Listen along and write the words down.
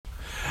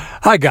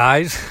Hi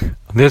guys,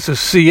 this is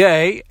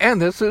CA,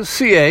 and this is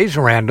CA's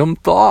Random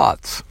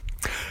Thoughts.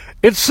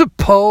 It's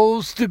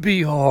supposed to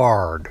be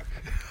hard.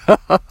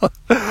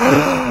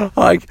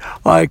 I'm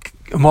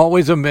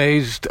always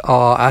amazed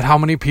at how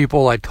many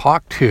people I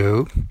talk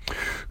to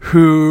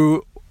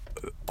who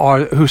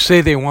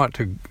say they want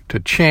to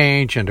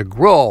change and to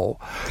grow,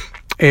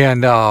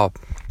 and I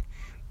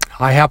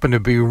happen to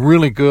be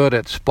really good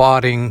at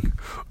spotting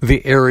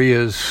the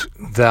areas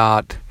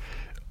that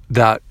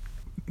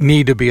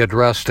need to be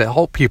addressed to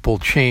help people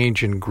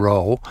change and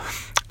grow.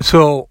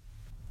 So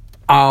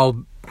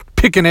I'll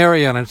pick an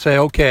area and say,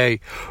 okay,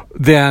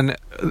 then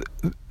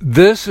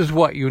this is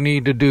what you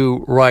need to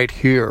do right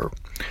here.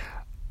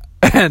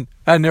 And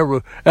their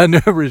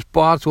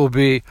response will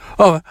be,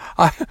 oh,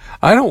 I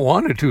don't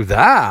want to do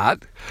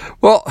that.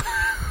 Well,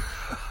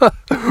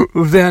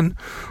 then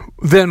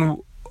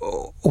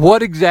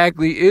what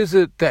exactly is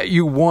it that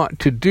you want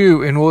to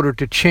do in order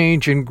to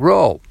change and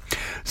grow?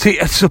 See,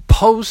 it's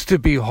supposed to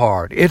be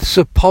hard. It's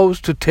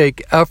supposed to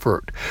take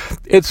effort.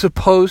 It's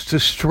supposed to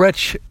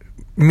stretch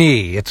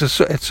me. It's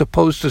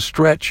supposed to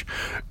stretch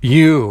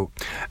you.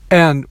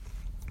 And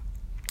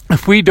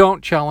if we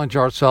don't challenge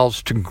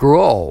ourselves to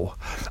grow,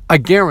 I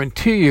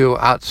guarantee you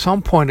at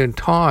some point in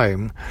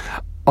time,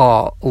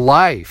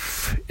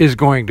 life is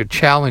going to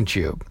challenge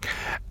you.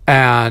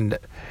 And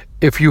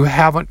if you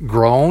haven't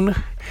grown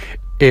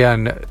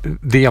in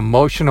the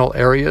emotional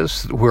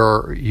areas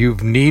where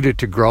you've needed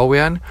to grow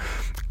in,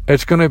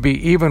 it's going to be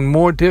even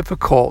more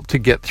difficult to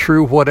get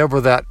through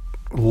whatever that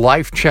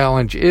life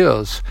challenge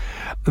is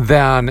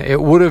than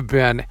it would have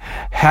been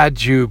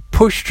had you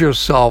pushed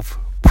yourself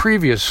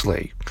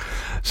previously.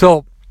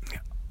 So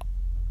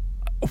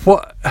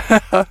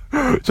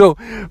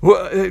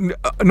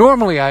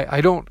normally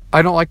I don't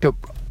like to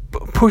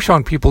push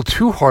on people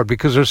too hard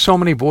because there's so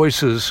many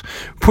voices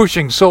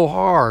pushing so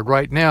hard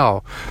right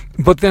now.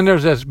 But then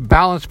there's this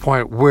balance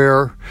point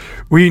where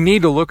we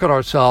need to look at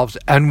ourselves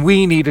and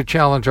we need to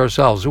challenge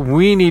ourselves.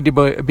 We need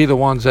to be the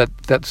ones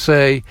that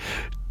say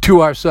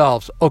to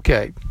ourselves,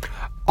 okay,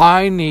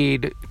 I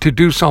need to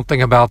do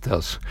something about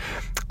this.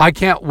 I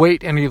can't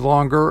wait any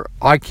longer.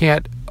 I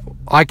can't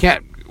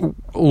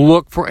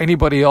look for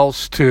anybody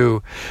else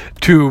to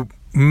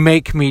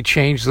make me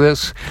change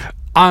this.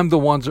 I'm the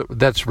one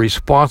that's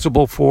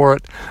responsible for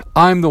it.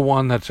 I'm the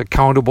one that's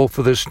accountable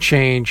for this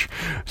change.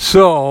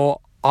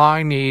 So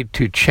I need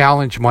to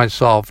challenge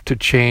myself to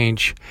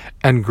change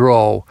and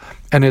grow.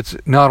 And it's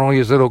not only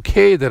is it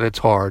okay that it's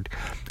hard,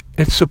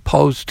 it's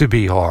supposed to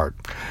be hard.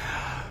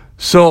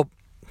 So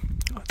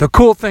the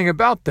cool thing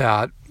about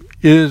that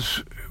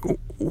is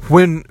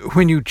when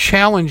you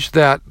challenge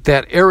that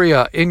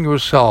area in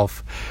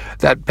yourself,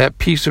 that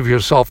piece of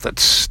yourself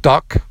that's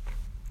stuck,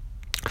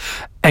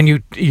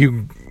 and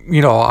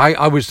I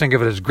always think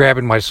of it as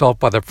grabbing myself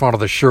by the front of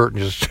the shirt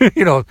and just,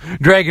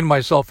 dragging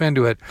myself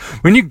into it.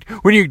 When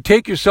you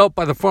take yourself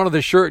by the front of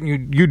the shirt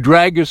and you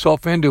drag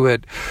yourself into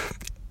it,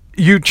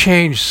 you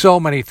change so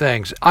many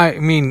things. I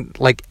mean,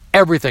 like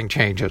everything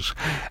changes.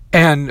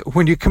 And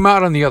when you come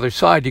out on the other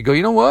side, you go,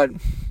 you know what?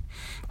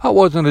 That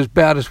wasn't as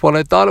bad as what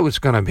I thought it was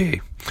going to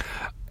be.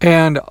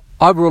 And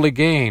I've really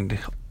gained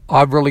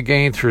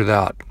through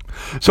that.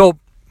 So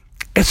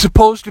it's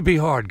supposed to be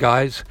hard,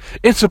 guys.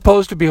 It's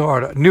supposed to be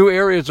hard. New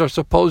areas are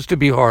supposed to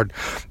be hard.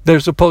 They're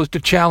supposed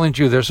to challenge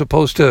you. They're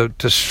supposed to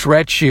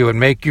stretch you and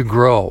make you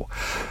grow.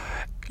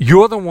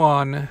 You're the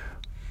one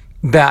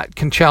that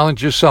can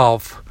challenge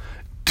yourself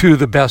to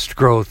the best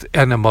growth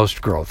and the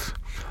most growth.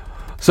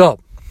 So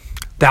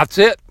that's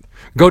it.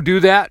 Go do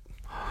that.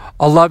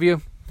 I love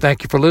you.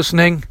 Thank you for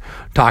listening.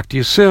 Talk to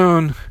you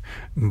soon.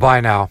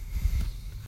 Bye now.